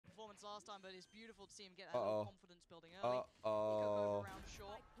performance last time, but it's beautiful to see him get that little confidence building early. He could go around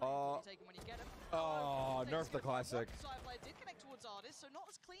short. You take him when you get him. Nerf the classic. Side player did connect towards Artist, so not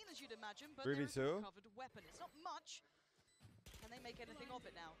as clean as you'd imagine, but 3v2. there is a recovered weapon. It's not much. Can they make anything of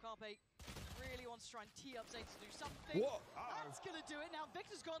it now? Carpe really wants to try and tee up Zay to do something. Whoa. That's going to do it. Now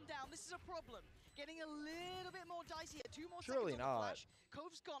Victor's gone down. This is a problem. Getting a little bit more dicey here. 2 more Surely seconds on the not. flash.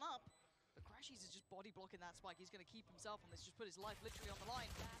 Cove's gone up. But Crashies is just body blocking that spike. He's going to keep himself on this. Just put his life literally on the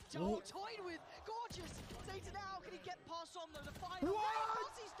line. Oh, toyed with. Gorgeous. Zayton now. Can he get past on the final?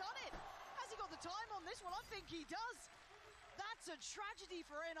 He's done it. Has he got the time on this one? I think he does. That's a tragedy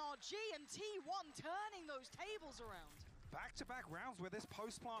for NRG and T1 turning those tables around. Back-to-back rounds where this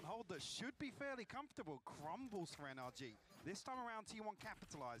post-plant hold that should be fairly comfortable crumbles for NRG. This time around, T1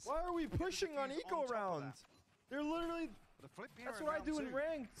 capitalized. Why are we pushing on eco rounds? They're literally... The flip here That's what I do in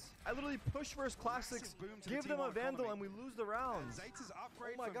ranked. I literally push versus classics, give them a Vandal, and we lose the rounds.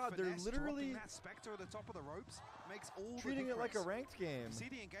 Oh my god, they're literally that Spectre at the top of the ropes makes all treating it like a ranked game. See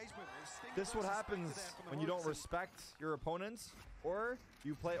the engagement. This is what happens when you don't respect your opponents or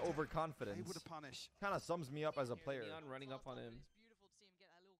you play overconfidence. Able to punish. Kind of sums me up as a player. Neon running up on him.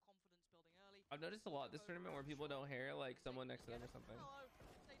 I've noticed a lot this tournament where people don't hear like someone next to them or something.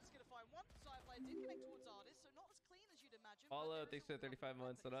 Follow, thanks for the 35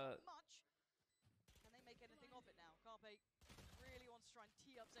 months. Can they make anything of it now? Carpe really wants to try and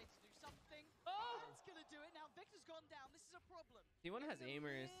tee up Zay to do something. That's gonna do it. Now Victor's gone down. This is a problem. T1 has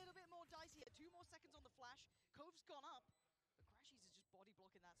aimers. A little bit more dicey here. 2 more seconds on the flash. Cove's gone up. But Crashies is just body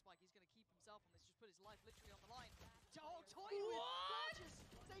blocking that spike. He's going to keep himself on this. Just put his life literally on the line. Oh, toy with gorgeous.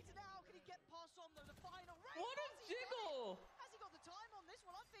 Zayton now. Can he get past on the final race? What a jiggle! Has he got the time on this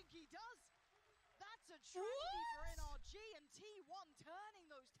one? I think he does. That's a tragedy for NRG and T1 turning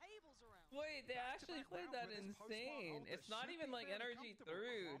those tables around. Wait, they actually played that insane. It's not even like NRG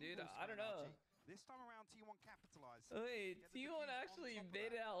through, dude. I don't know. This time around, T1 capitalized. Wait, T1 actually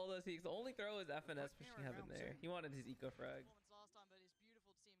baited out all those heeks. The only throw is FNS pushing heaven there. He wanted his eco frag. Last time, but it's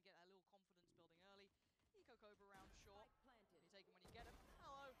beautiful to see him get that little confidence building early. Eco Cobra round short. You take him when you get him.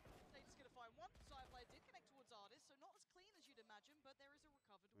 Hello. They're just going to find one. Side player did connect towards Artist, so not as clean as you'd imagine, but there is a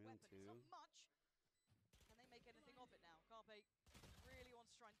recovered weapon. It's not much. Can they make anything of it now? Carpe really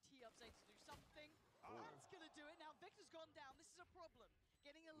wants to try and tee up Zay to do something. That's going to do it. Now Victor's gone down. This is a problem.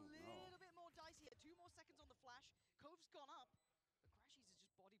 Getting a little bit more dicey here. 2 more seconds on the flash. Cove's gone up. But Crashies is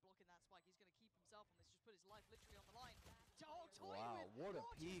just body blocking that spike. He's going to keep himself on this. Just put his life literally on the line. Wow, what a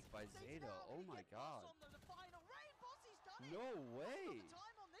peek by Zeta. Oh my god. No way.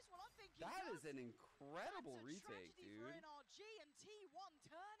 That is an incrable retake, dude.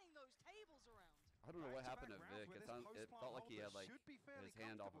 I don't know what happened to Vic. It felt like he had like his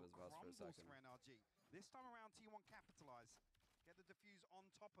hand off of his vest for a second. This time around, T1 capitalize. Get the defuse on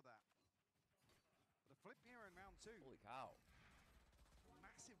top of that. The flip here in round 2. Holy cow.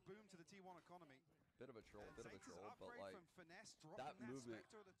 Massive boom to the T1 economy. Bit of a troll, but like that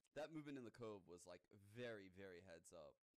movement in the cove was like very, very heads up.